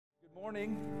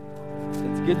Morning.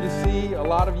 It's good to see a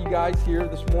lot of you guys here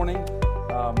this morning.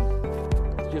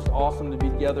 It's just awesome to be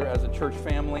together as a church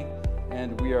family,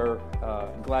 and we are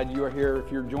glad you are here. If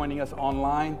you're joining us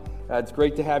online, it's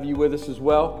great to have you with us as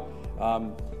well.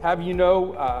 Have you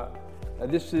know,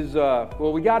 this is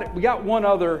we got one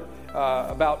other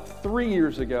about 3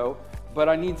 years ago, but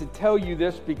I need to tell you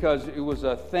this because it was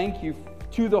a thank you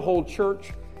to the whole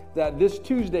church that this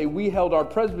Tuesday we held our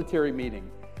presbytery meeting.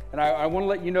 And I want to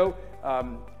let you know,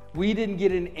 we didn't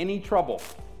get in any trouble.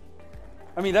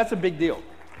 I mean, that's a big deal.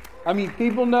 I mean,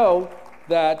 people know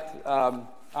that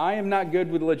I am not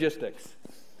good with logistics.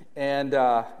 And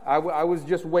I was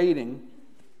just waiting.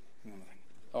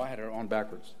 Oh, I had it on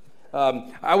backwards.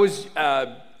 I was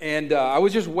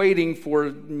just waiting for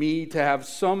me to have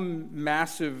some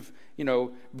massive,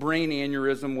 brain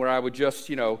aneurysm where I would just,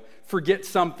 forget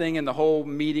something and the whole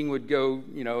meeting would go,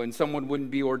 and someone wouldn't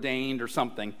be ordained or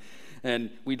something.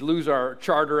 And we'd lose our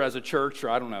charter as a church, or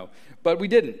I don't know. But we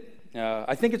didn't.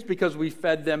 I think it's because we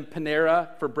fed them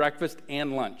Panera for breakfast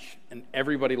and lunch. And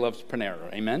everybody loves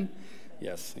Panera. Amen?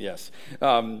 Yes.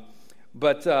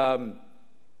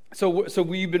 So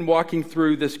we've been walking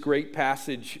through this great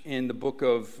passage in the book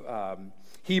of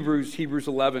Hebrews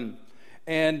 11.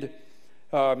 And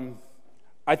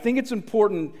I think it's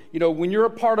important, when you're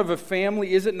a part of a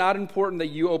family, is it not important that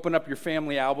you open up your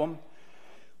family album?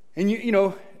 And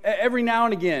you every now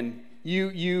and again,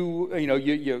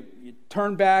 you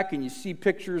turn back and you see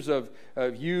pictures of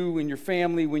you and your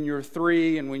family when you're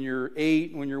 3 and when you're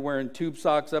 8, when you're wearing tube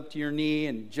socks up to your knee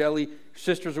and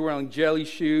sisters are wearing jelly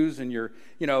shoes, and you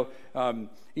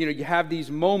have these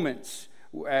moments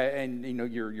and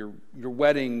your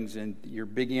weddings and your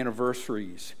big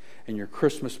anniversaries and your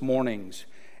Christmas mornings,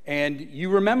 and you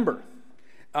remember.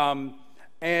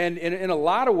 And in a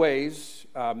lot of ways,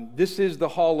 this is the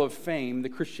Hall of Fame, the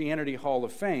Christianity Hall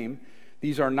of Fame.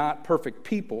 These are not perfect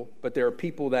people, but there are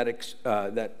people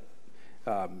that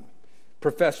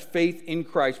profess faith in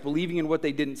Christ, believing in what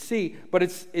they didn't see. But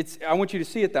it's I want you to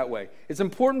see it that way. It's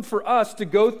important for us to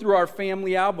go through our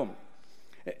family album.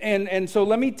 And so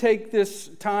let me take this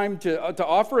time to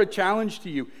offer a challenge to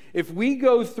you. If we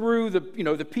go through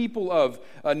the people of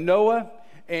Noah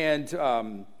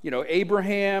and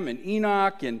Abraham and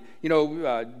Enoch and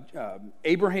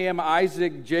Abraham,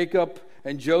 Isaac, Jacob,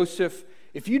 and Joseph,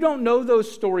 if you don't know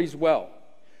those stories well,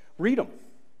 read them.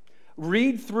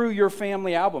 Read through your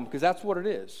family album, because that's what it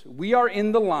is. We are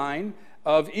in the line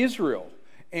of Israel,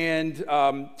 and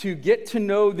to get to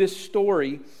know this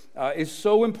story is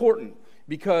so important.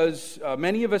 Because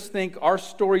many of us think our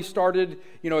story started,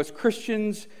 as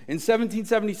Christians in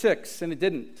 1776, and it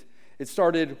didn't. It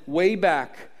started way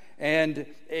back. And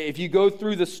if you go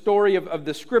through the story of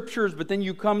the scriptures, but then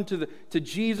you come to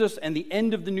Jesus and the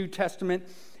end of the New Testament,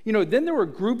 then there were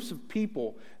groups of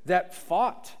people that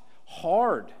fought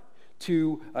hard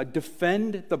to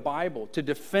defend the Bible, to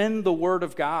defend the Word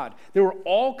of God. There were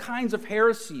all kinds of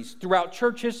heresies throughout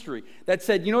church history that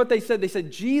said, you know what they said? They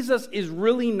said Jesus is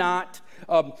really not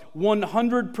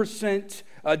 100%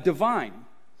 divine.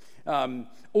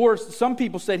 Or some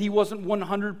people said he wasn't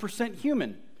 100%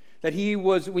 human. That he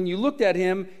was, when you looked at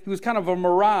him, he was kind of a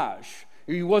mirage.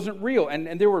 He wasn't real.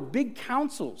 And there were big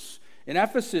councils in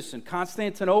Ephesus and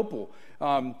Constantinople,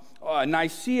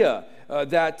 Nicaea,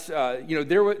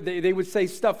 they would say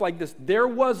stuff like this: there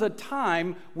was a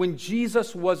time when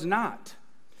Jesus was not.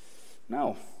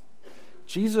 No,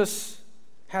 Jesus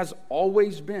has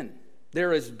always been.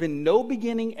 There has been no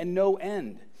beginning and no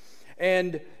end.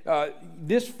 And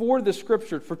this, for the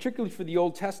scriptures, particularly for the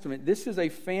Old Testament, this is a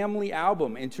family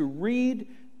album. And to read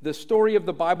the story of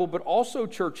the Bible, but also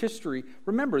church history,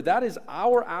 remember, that is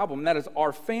our album. That is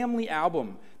our family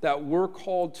album that we're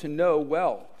called to know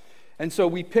well. And so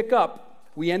we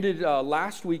ended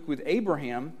last week with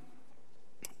Abraham.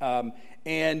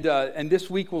 And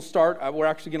this week we'll start, we're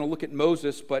actually going to look at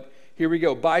Moses, but here we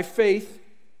go. By faith,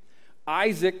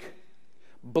 Isaac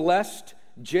blessed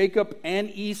Jacob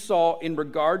and Esau in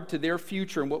regard to their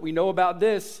future. And what we know about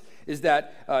this is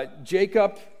that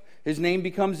Jacob, his name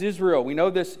becomes Israel. We know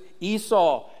this.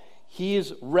 Esau, he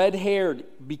is red-haired,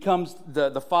 becomes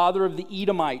the father of the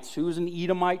Edomites. Who is an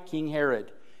Edomite? King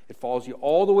Herod. It follows you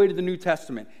all the way to the New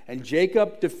Testament. And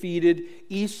Jacob defeated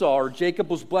Esau, or Jacob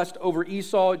was blessed over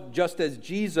Esau, just as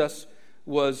Jesus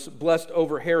was blessed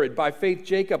over Herod. By faith,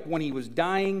 Jacob, when he was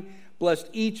dying, blessed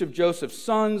each of Joseph's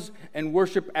sons and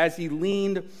worshiped as he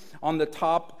leaned on the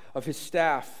top of his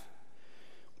staff.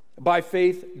 By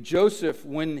faith, Joseph,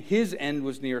 when his end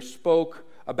was near, spoke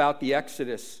about the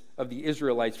exodus of the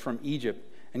Israelites from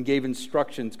Egypt and gave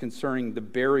instructions concerning the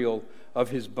burial of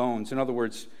his bones. In other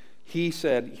words, he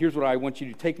said, here's what I want you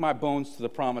to do. Take my bones to the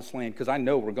promised land, because I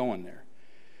know we're going there.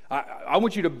 I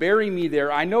want you to bury me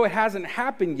there. I know it hasn't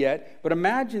happened yet, but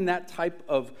imagine that type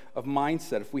of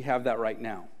mindset if we have that right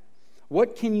now.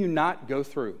 What can you not go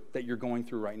through that you're going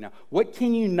through right now? What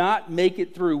can you not make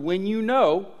it through when you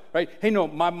know, right? Hey, no,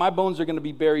 my bones are going to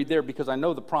be buried there because I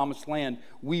know the promised land,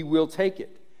 we will take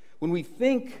it. When we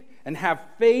think and have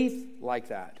faith like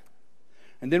that,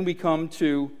 and then we come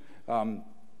to,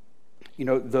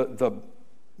 the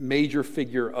major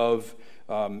figure of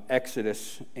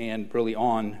Exodus and really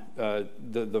on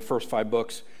the first 5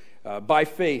 books. By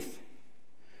faith,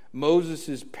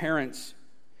 Moses' parents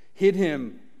hid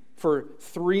him for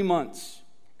 3 months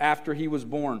after he was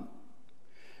born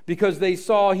because they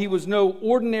saw he was no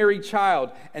ordinary child,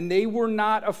 and they were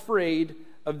not afraid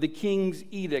of the king's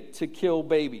edict to kill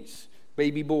baby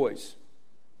boys.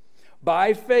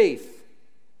 By faith,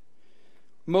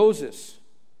 Moses,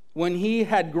 when he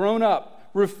had grown up,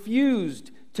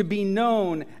 refused to be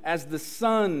known as the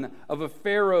son of a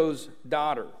Pharaoh's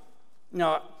daughter.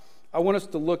 Now, I want us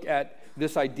to look at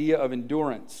this idea of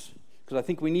endurance, because I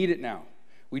think we need it now.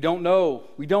 We don't know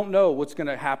what's going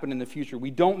to happen in the future.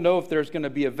 We don't know if there's going to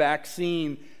be a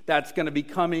vaccine that's going to be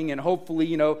coming, and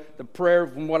hopefully, the prayer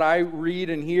from what I read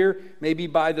and hear, maybe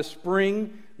by the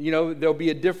spring, there'll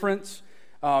be a difference.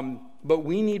 But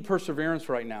we need perseverance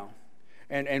right now,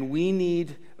 and we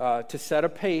need to set a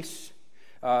pace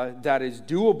that is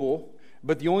doable.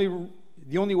 But the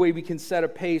only way we can set a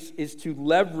pace is to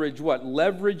leverage what?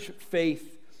 Leverage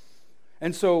faith.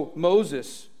 And so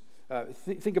Moses.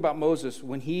 Think about Moses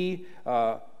when he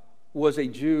was a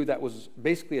Jew that was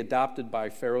basically adopted by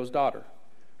Pharaoh's daughter,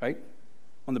 right?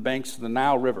 On the banks of the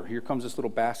Nile River. Here comes this little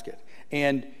basket.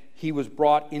 And he was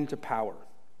brought into power.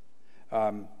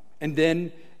 And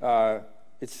then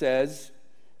it says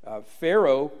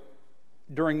Pharaoh,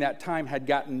 during that time, had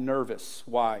gotten nervous.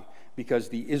 Why? Because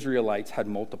the Israelites had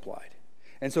multiplied.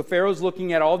 And so Pharaoh's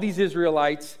looking at all these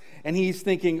Israelites, and he's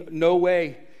thinking, no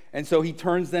way. And so he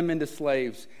turns them into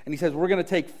slaves. And he says, we're going to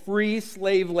take free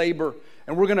slave labor,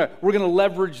 and we're going to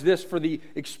leverage this for the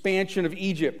expansion of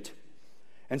Egypt.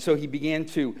 And so he began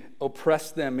to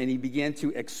oppress them, and he began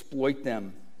to exploit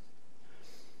them.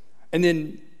 And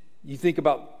then you think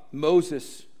about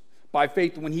Moses, by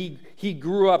faith, when he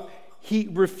grew up, he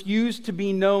refused to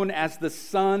be known as the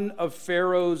son of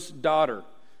Pharaoh's daughter.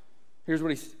 Here's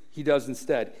what he does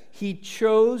instead. He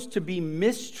chose to be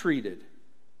mistreated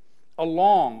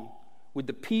along with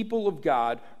the people of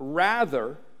God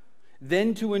rather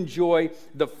than to enjoy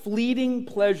the fleeting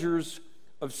pleasures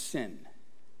of sin.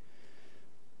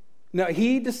 Now,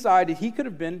 he decided he could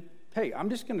have been, hey,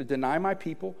 I'm just going to deny my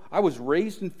people. I was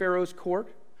raised in Pharaoh's court,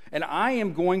 and I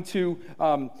am going to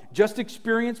just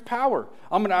experience power.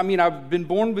 I've been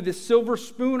born with this silver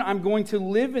spoon. I'm going to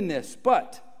live in this.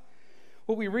 But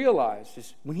what we realize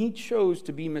is when he chose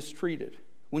to be mistreated,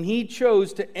 when he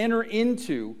chose to enter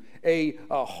into a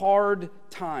hard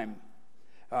time.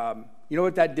 You know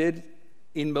what that did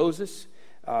in Moses?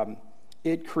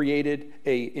 It created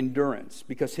an endurance,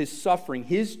 because his suffering,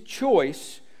 his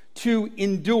choice to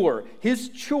endure, his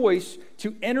choice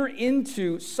to enter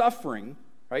into suffering,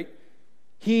 right?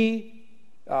 He,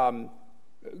 out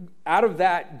of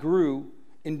that grew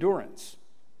endurance.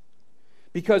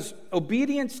 Because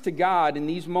obedience to God in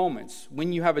these moments,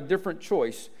 when you have a different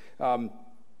choice,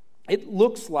 it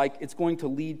looks like it's going to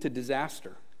lead to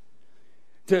disaster.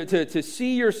 To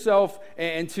see yourself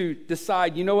and to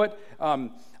decide, you know what,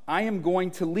 I am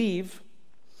going to leave.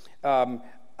 I'm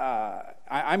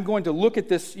going to look at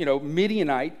this,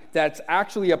 Midianite that's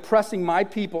actually oppressing my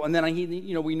people, and then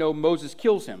we know Moses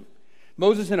kills him.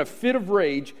 Moses, in a fit of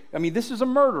rage, this is a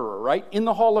murderer, right? In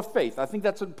the hall of faith. I think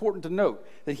that's important to note,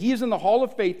 that he is in the hall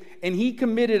of faith, and he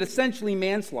committed essentially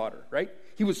manslaughter, right?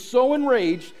 He was so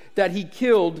enraged that he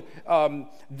killed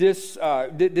this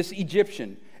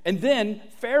Egyptian. And then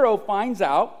Pharaoh finds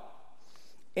out,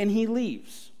 and he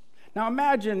leaves. Now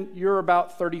imagine you're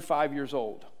about 35 years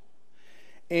old,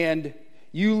 and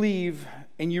you leave,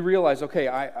 and you realize, okay,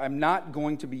 I'm not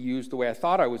going to be used the way I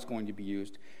thought I was going to be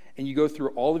used. And you go through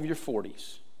all of your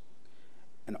 40s,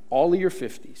 and all of your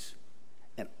 50s,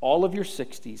 and all of your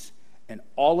 60s, and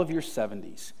all of your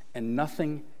 70s, and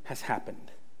nothing has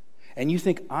happened. And you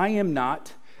think, I am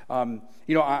not, I'm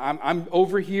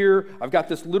over here, I've got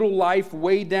this little life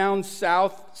way down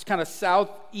south, it's kind of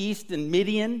southeast in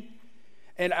Midian,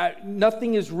 and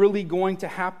nothing is really going to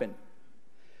happen.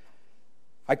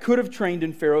 I could have trained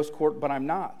in Pharaoh's court, but I'm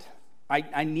not.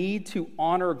 I need to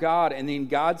honor God. And then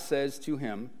God says to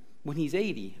him, when he's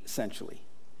 80, essentially,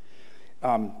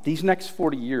 these next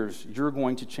 40 years, you're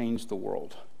going to change the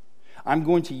world. I'm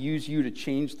going to use you to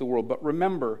change the world. But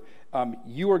remember,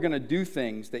 you are going to do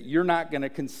things that you're not going to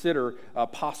consider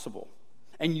possible.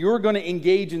 And you're going to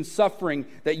engage in suffering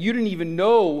that you didn't even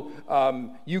know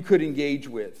you could engage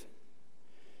with.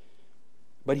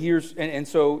 But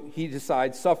so he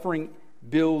decides suffering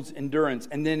builds endurance.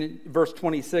 And then in verse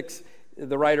 26,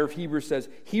 the writer of Hebrews says,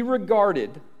 he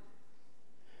regarded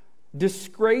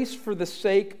disgrace for the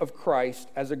sake of Christ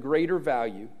as a greater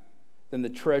value than the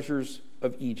treasures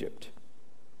of Egypt,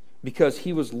 because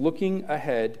he was looking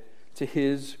ahead to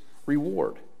his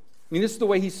reward. I mean, this is the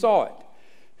way he saw it.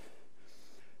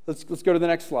 Let's go to the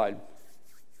next slide.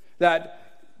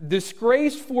 That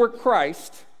disgrace for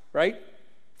Christ, right,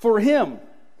 for him,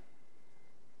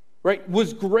 right,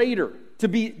 was greater.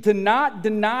 To not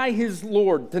deny his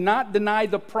Lord, to not deny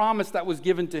the promise that was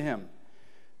given to him.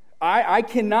 I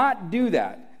cannot do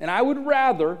that. And I would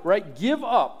rather, right, give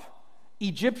up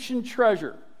Egyptian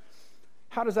treasure.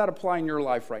 How does that apply in your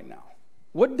life right now?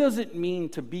 What does it mean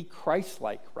to be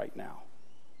Christ-like right now?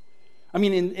 I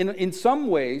mean, in some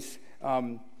ways,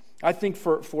 I think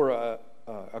for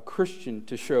a Christian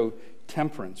to show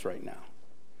temperance right now,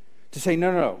 to say,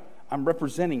 no, I'm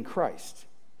representing Christ.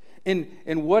 In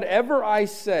whatever I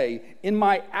say, in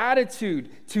my attitude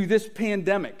to this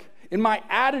pandemic, in my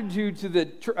attitude to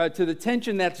the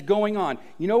tension that's going on,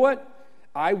 you know what?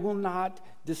 I will not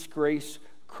disgrace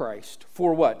Christ.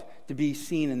 For what? To be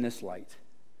seen in this light.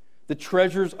 The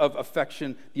treasures of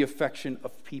affection, the affection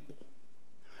of people.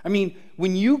 I mean,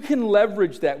 when you can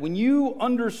leverage that, when you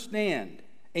understand,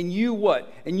 and you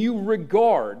what? And you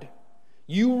regard,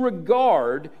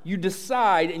 you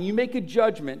decide, and you make a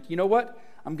judgment, you know what?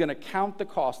 I'm going to count the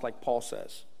cost, like Paul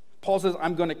says. Paul says,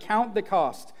 I'm going to count the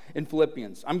cost in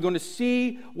Philippians. I'm going to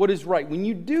see what is right. When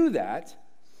you do that,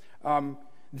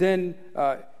 then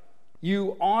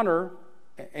you honor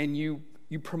and you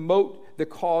promote the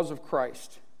cause of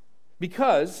Christ.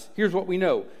 Because, here's what we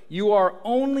know, you are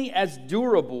only as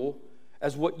durable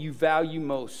as what you value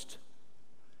most.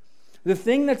 The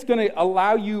thing that's going to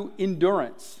allow you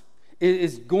endurance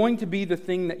is going to be the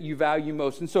thing that you value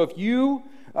most. And so if you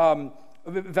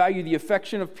value the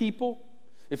affection of people,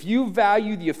 if you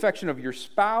value the affection of your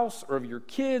spouse or of your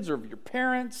kids or of your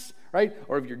parents, right,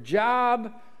 or of your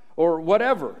job or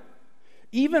whatever,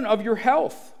 even of your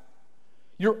health,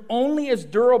 you're only as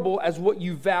durable as what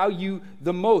you value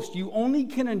the most. You only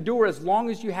can endure as long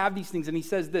as you have these things. And he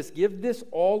says this, give this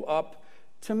all up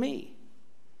to me.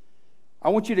 I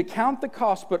want you to count the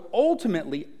cost, but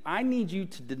ultimately, I need you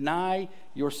to deny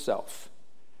yourself.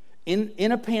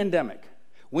 In a pandemic,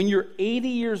 when you're 80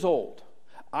 years old,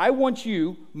 I want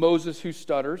you, Moses who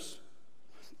stutters,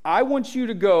 I want you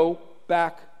to go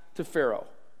back to Pharaoh.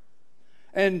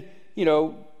 And,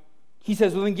 he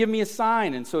says, well, then give me a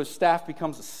sign. And so his staff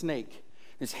becomes a snake.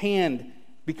 His hand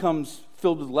becomes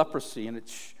filled with leprosy. And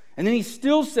then he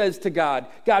still says to God,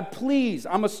 God, please,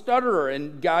 I'm a stutterer.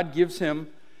 And God gives him,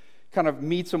 kind of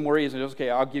meets him where he is. And goes, okay,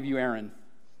 I'll give you Aaron.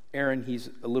 Aaron, he's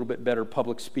a little bit better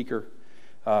public speaker.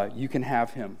 You can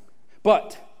have him.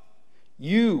 But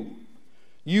you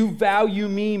value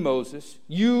me, Moses.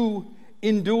 You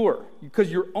endure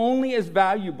because you're only as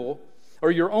valuable or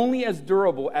you're only as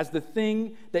durable as the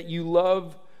thing that you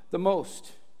love the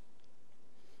most.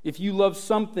 If you love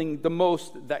something the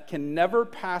most that can never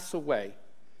pass away,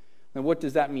 then what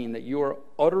does that mean? That you are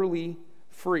utterly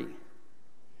free.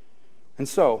 And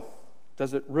so,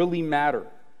 does it really matter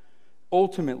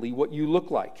ultimately what you look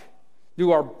like?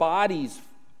 Do our bodies,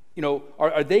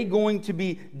 are they going to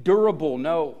be durable?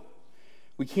 No.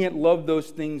 We can't love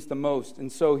those things the most.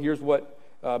 And so here's what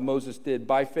Moses did.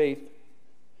 By faith,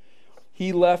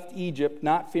 he left Egypt,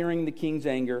 not fearing the king's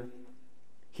anger.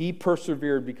 He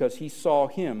persevered because he saw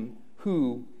him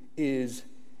who is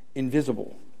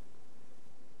invisible.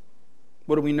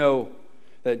 What do we know?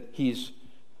 That he's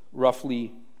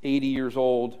roughly 80 years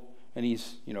old and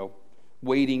he's,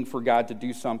 waiting for God to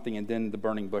do something, and then the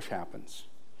burning bush happens.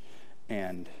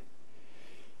 And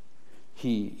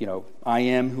he, I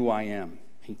am who I am.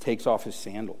 He takes off his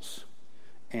sandals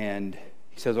and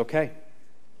he says, okay,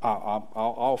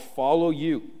 I'll follow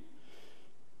you.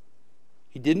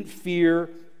 He didn't fear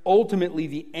ultimately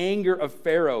the anger of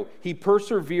Pharaoh. He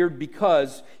persevered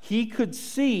because he could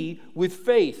see with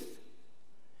faith.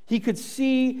 He could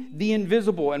see the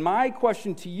invisible. And my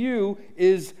question to you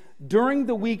is, during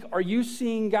the week, are you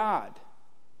seeing God?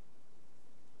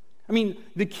 I mean,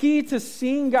 the key to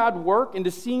seeing God work and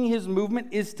to seeing his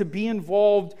movement is to be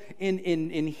involved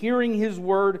in hearing his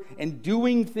word and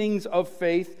doing things of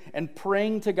faith and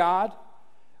praying to God.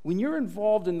 When you're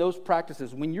involved in those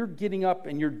practices, when you're getting up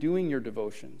and you're doing your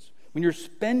devotions, when you're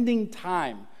spending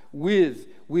time with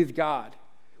God,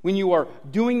 when you are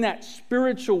doing that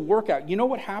spiritual workout, you know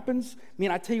what happens? I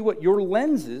mean, I tell you what, your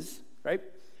lenses, right?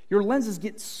 Your lenses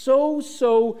get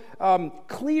so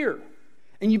clear,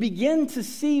 and you begin to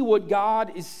see what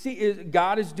God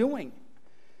is doing.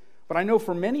 But I know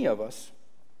for many of us,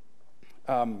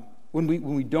 when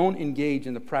we don't engage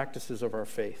in the practices of our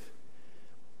faith,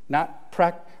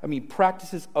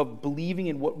 practices of believing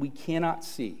in what we cannot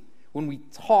see, when we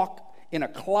talk in a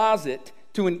closet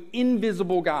to an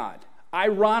invisible God,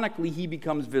 ironically, he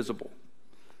becomes visible.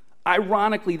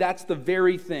 Ironically, that's the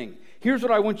very thing. Here's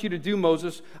what I want you to do,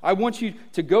 Moses. I want you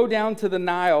to go down to the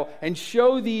Nile and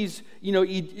show these,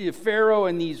 Pharaoh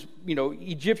and these,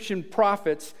 Egyptian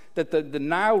prophets that the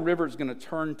Nile River is going to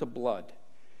turn to blood.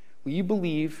 Will you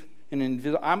believe in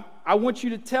invisible? I want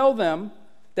you to tell them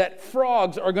that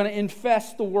frogs are going to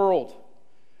infest the world.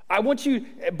 I want you,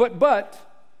 but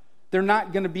they're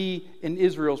not going to be in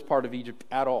Israel's part of Egypt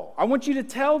at all. I want you to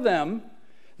tell them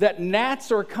that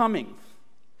gnats are coming.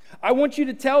 I want you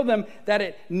to tell them that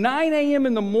at 9 a.m.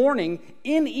 in the morning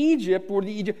in Egypt,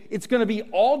 it's going to be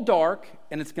all dark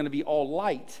and it's going to be all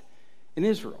light in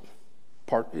Israel's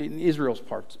part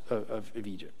of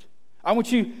Egypt. I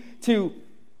want you to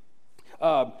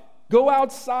go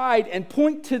outside and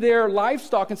point to their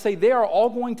livestock and say they are all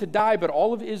going to die, but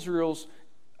all of Israel's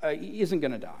isn't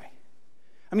going to die.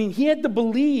 I mean, he had to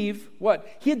believe what?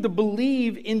 He had to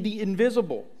believe in the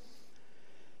invisible.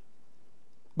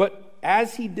 But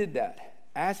as he did that,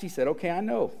 as he said, okay, I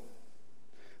know.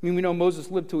 I mean, we know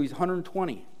Moses lived till he's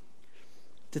 120.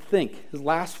 To think his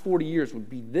last 40 years would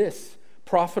be this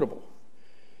profitable.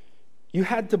 You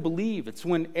had to believe. It's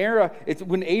when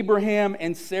Abraham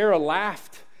and Sarah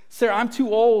laughed. Sarah, I'm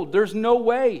too old. There's no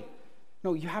way.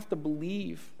 No, you have to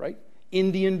believe, right,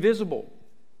 in the invisible.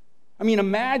 I mean,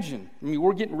 imagine.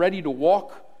 We're getting ready to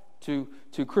walk to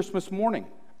Christmas morning.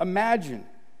 Imagine,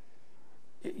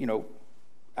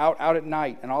 out at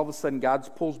night, and all of a sudden God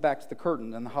pulls back the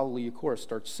curtain, and the Hallelujah chorus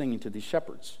starts singing to these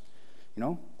shepherds.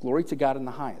 Glory to God in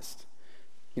the highest.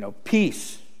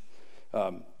 Peace,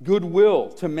 goodwill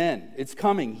to men. It's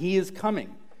coming. He is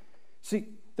coming. See,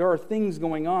 there are things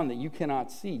going on that you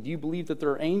cannot see. Do you believe that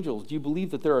there are angels? Do you believe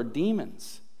that there are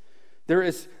demons?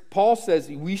 Paul says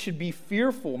we should be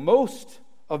fearful most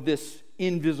of this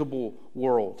invisible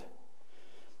world.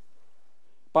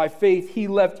 By faith, he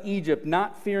left Egypt,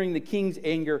 not fearing the king's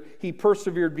anger. He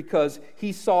persevered because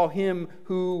he saw him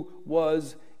who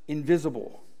was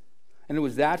invisible. And it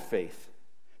was that faith,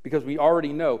 because we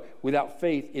already know without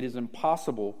faith it is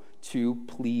impossible to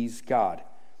please God.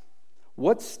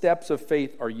 What steps of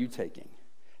faith are you taking?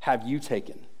 Have you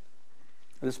taken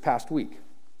this past week?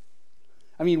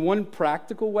 I mean, one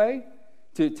practical way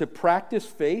to practice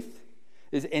faith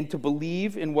and to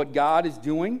believe in what God is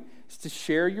doing is to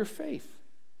share your faith.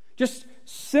 Just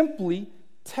simply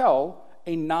tell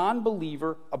a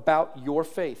non-believer about your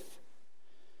faith.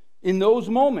 In those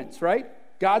moments, right?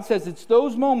 God says it's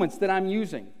those moments that I'm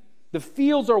using. The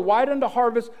fields are wide unto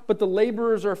harvest, but the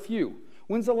laborers are few.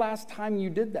 When's the last time you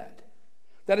did that?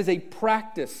 That is a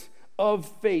practice of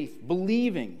faith,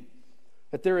 believing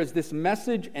that there is this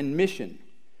message and mission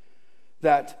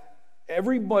that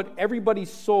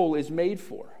everybody's soul is made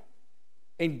for.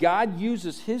 And God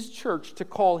uses his church to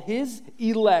call his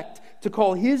elect, to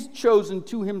call his chosen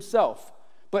to himself.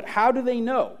 But how do they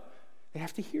know? They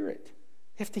have to hear it.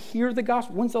 They have to hear the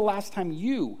gospel. When's the last time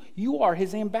you are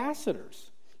his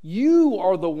ambassadors? You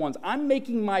are the ones. I'm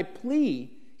making my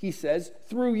plea, he says,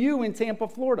 through you in Tampa,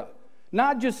 Florida.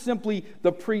 Not just simply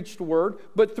the preached word,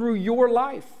 but through your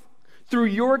life, through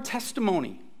your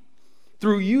testimony,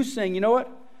 through you saying, you know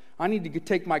what? I need to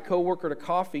take my coworker to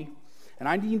coffee, and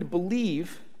I need to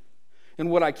believe in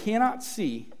what I cannot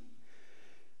see,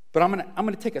 but I'm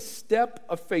going to take a step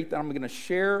of faith, and I'm going to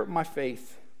share my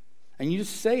faith. And you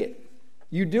just say it.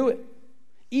 You do it.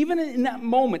 Even in that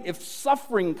moment, if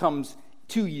suffering comes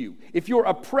to you, if you're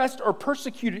oppressed or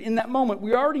persecuted in that moment,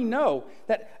 we already know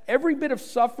that every bit of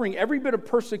suffering, every bit of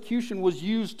persecution was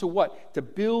used to what? To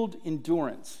build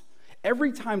endurance.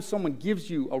 Every time someone gives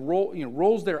you a roll,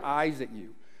 rolls their eyes at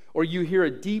you, or you hear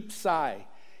a deep sigh,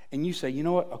 and you say, you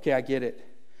know what? Okay, I get it.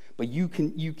 But you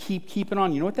keep keeping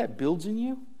on. You know what that builds in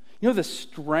you? You know the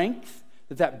strength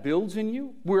that builds in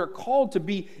you? We're called to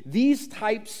be these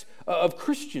types of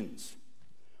Christians.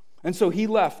 And so he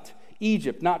left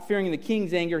Egypt, not fearing the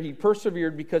king's anger. He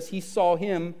persevered because he saw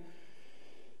him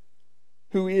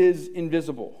who is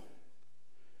invisible.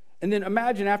 And then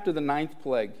imagine after the 9th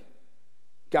plague,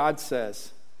 God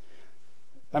says,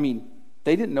 they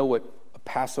didn't know what a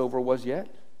Passover was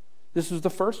yet. This was the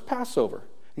first Passover.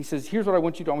 He says, here's what I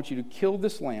want you to do. I want you to kill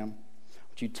this lamb. I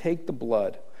want you to take the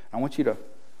blood. I want you to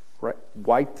right,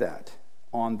 wipe that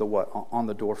on the what? On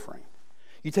the door frame.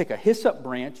 You take a hyssop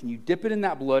branch and you dip it in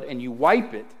that blood and you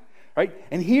wipe it, right?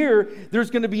 And here, there's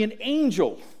going to be an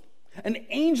angel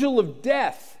of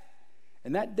death.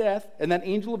 And that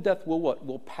angel of death will what?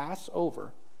 Will pass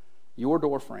over your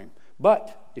door frame.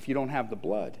 But if you don't have the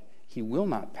blood, he will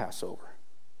not pass over.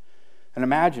 And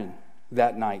imagine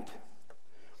that night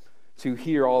to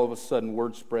hear all of a sudden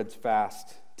word spreads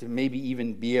fast, to maybe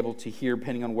even be able to hear,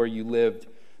 depending on where you lived,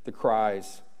 the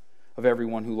cries of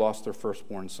everyone who lost their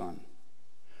firstborn son.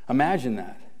 Imagine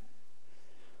that.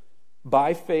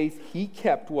 By faith, he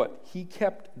kept what? He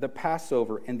kept the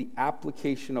Passover and the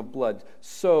application of blood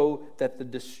so that the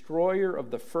destroyer of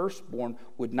the firstborn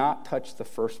would not touch the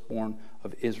firstborn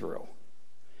of Israel.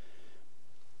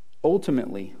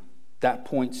 Ultimately, that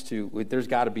points to there's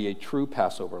got to be a true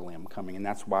Passover lamb coming, and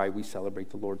that's why we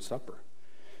celebrate the Lord's Supper.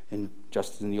 And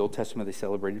just as in the Old Testament they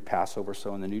celebrated Passover,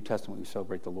 so in the New Testament we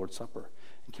celebrate the Lord's Supper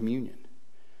and communion.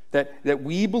 That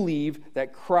we believe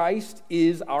that Christ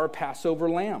is our Passover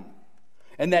lamb.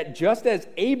 And that just as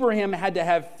Abraham had to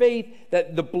have faith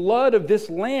that the blood of this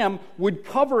lamb would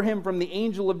cover him from the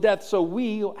angel of death, so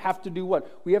we have to do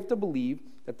what? We have to believe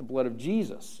that the blood of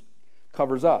Jesus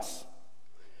covers us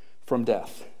from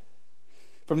death,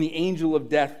 from the angel of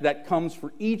death that comes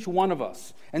for each one of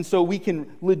us. And so we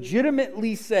can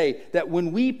legitimately say that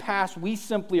when we pass, we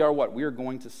simply are what? We are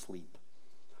going to sleep.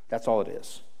 That's all it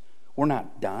is. We're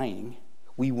not dying.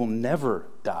 We will never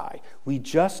die. We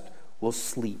just will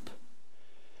sleep.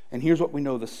 And here's what we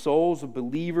know. The souls of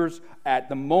believers at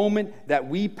the moment that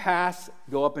we pass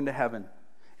go up into heaven.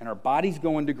 And our bodies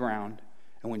go into ground.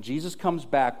 And when Jesus comes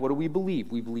back, what do we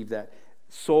believe? We believe that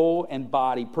soul and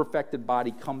body, perfected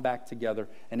body, come back together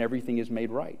and everything is made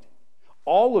right.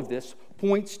 All of this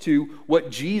points to what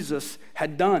Jesus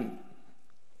had done.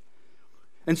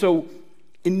 And so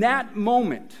in that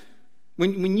moment,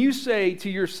 when you say to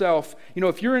yourself,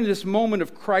 if you're in this moment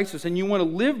of crisis and you want to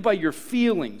live by your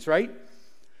feelings, right?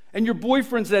 And your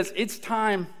boyfriend says, it's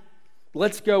time,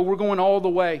 let's go, we're going all the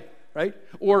way, right?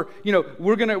 Or,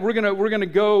 we're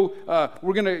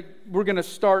gonna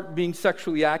start being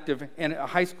sexually active, and a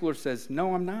high schooler says,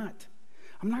 no, I'm not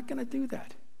gonna do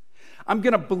that. I'm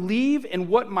gonna believe in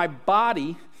what my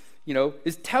body,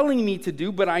 is telling me to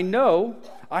do, but I know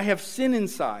I have sin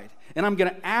inside, and I'm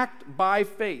gonna act by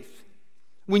faith.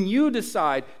 When you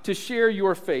decide to share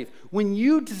your faith, when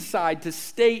you decide to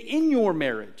stay in your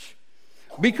marriage,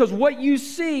 because what you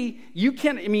see,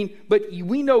 but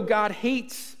we know God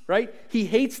hates, right? He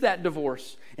hates that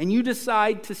divorce. And you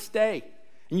decide to stay.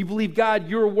 And you believe, God,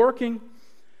 you're working.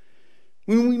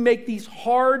 When we make these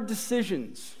hard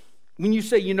decisions, when you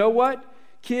say, you know what,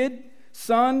 kid,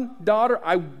 son, daughter,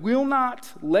 I will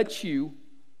not let you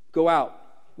go out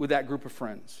with that group of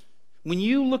friends. When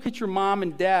you look at your mom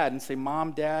and dad and say,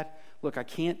 Mom, Dad, look, I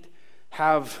can't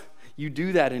have you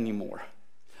do that anymore.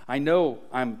 I know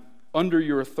I'm under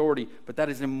your authority, but that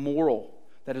is immoral.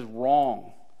 That is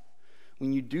wrong.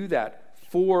 When you do that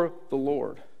for the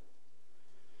Lord,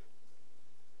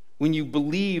 when you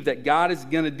believe that God is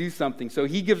going to do something, so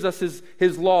he gives us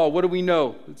his law, what do we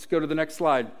know? Let's go to the next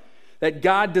slide. That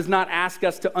God does not ask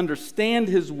us to understand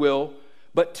his will,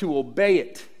 but to obey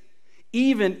it,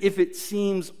 even if it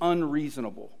seems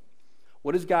unreasonable.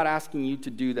 What is God asking you to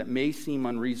do that may seem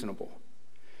unreasonable?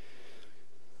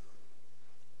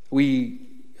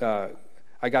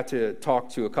 I got to talk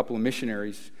to a couple of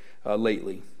missionaries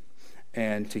lately,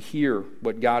 and to hear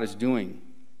what God is doing,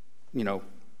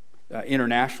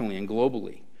 internationally and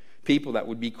globally. People that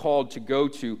would be called to go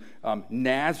to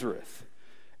Nazareth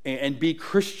and be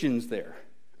Christians there.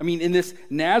 In this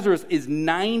Nazareth is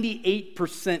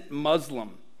 98%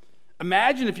 Muslim.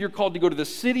 Imagine if you're called to go to the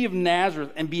city of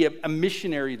Nazareth and be a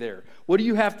missionary there. What do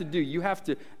you have to do? You have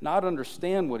to not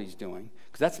understand what he's doing,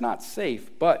 because that's not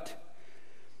safe, but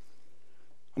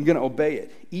I'm going to obey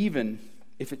it, even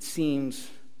if it seems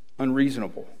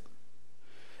unreasonable.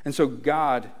 And so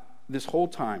God, this whole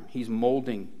time, he's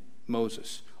molding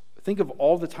Moses. Think of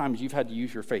all the times you've had to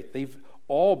use your faith. They've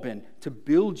all been to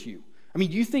build you. Do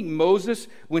you think Moses,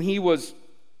 when he was,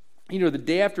 the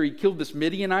day after he killed this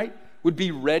Midianite, would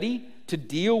be ready to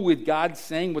deal with God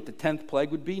saying what the 10th plague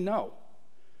would be? No.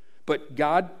 But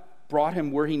God brought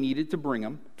him where he needed to bring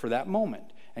him for that moment.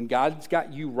 And God's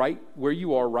got you right where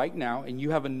you are right now, and you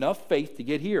have enough faith to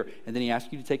get here. And then he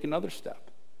asks you to take another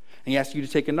step. And he asks you to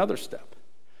take another step.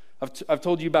 I've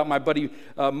told you about my buddy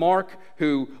Mark,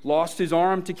 who lost his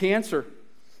arm to cancer.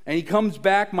 And he comes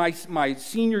back my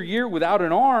senior year without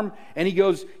an arm, and he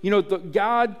goes,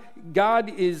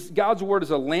 God's word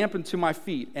is a lamp unto my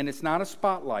feet, and it's not a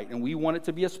spotlight, and we want it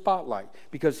to be a spotlight.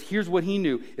 Because here's what he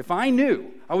knew. If I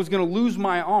knew I was going to lose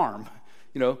my arm,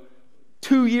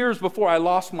 2 years before I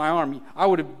lost my arm, I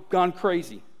would have gone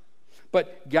crazy.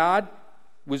 But God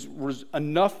was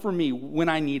enough for me when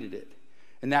I needed it.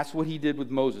 And that's what he did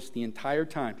with Moses the entire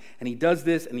time. And he does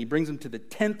this, and he brings him to the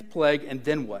 10th plague, and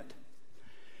then what?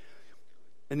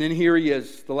 And then here he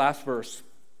is, the last verse.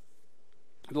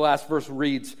 The last verse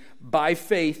reads, by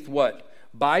faith, what?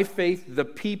 By faith the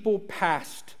people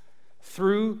passed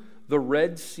through the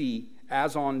Red Sea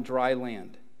as on dry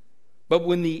land. But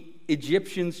when the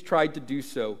Egyptians tried to do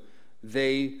so,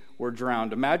 they were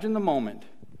drowned. Imagine the moment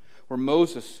where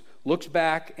Moses looks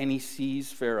back and he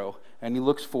sees Pharaoh, and he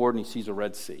looks forward and he sees a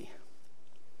Red Sea.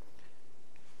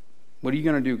 What are you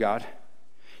going to do, God?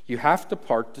 You have to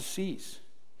part the seas.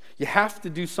 You have to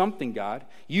do something, God.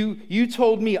 You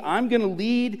told me I'm going to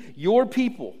lead your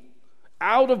people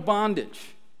out of bondage.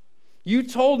 You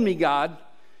told me, God,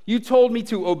 you told me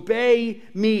to obey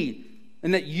me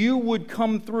and that you would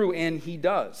come through, and he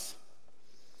does.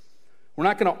 We're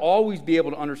not going to always be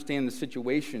able to understand the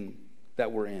situation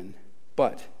that we're in,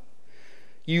 but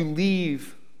you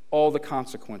leave all the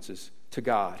consequences to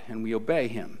God, and we obey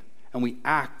him, and we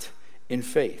act in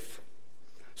faith.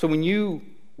 So when you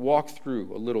walk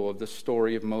through a little of the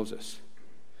story of Moses,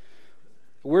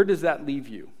 where does that leave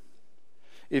you?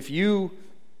 If you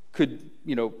could,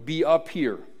 be up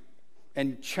here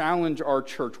and challenge our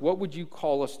church, what would you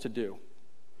call us to do?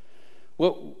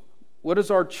 What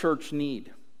does our church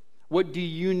need? What do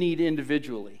you need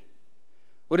individually?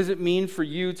 What does it mean for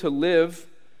you to live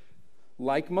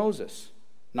like Moses?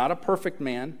 Not a perfect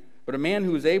man, but a man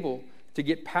who was able to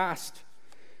get past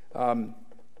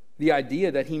the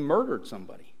idea that he murdered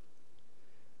somebody.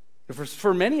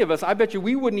 For many of us, I bet you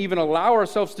we wouldn't even allow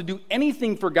ourselves to do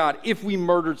anything for God if we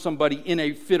murdered somebody in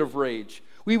a fit of rage.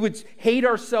 We would hate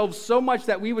ourselves so much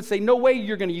that we would say, no way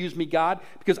you're going to use me, God,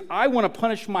 because I want to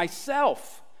punish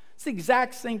myself. It's the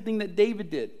exact same thing that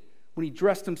David did when he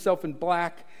dressed himself in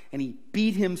black and he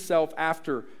beat himself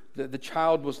after the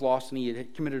child was lost and he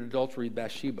had committed adultery with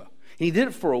Bathsheba. And he did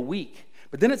it for a week.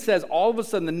 But then it says all of a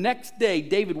sudden the next day,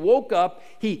 David woke up,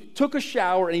 he took a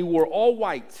shower, and he wore all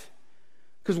white.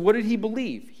 Because what did he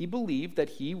believe? He believed that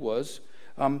he was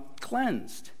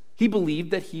cleansed. He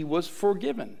believed that he was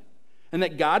forgiven. And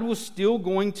that God was still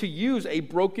going to use a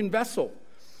broken vessel.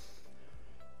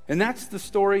 And that's the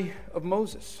story of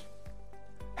Moses.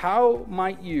 How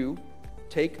might you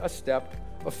take a step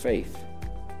of faith?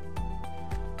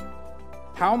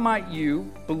 How might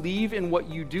you believe in what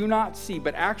you do not see,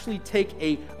 but actually take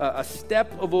a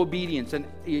step of obedience and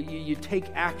you take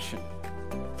action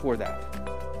for that?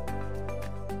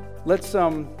 Let's,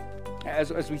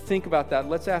 as we think about that,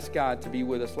 let's ask God to be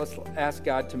with us. Let's ask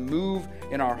God to move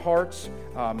in our hearts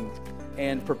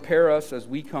and prepare us as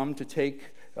we come to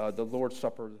take the Lord's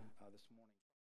Supper.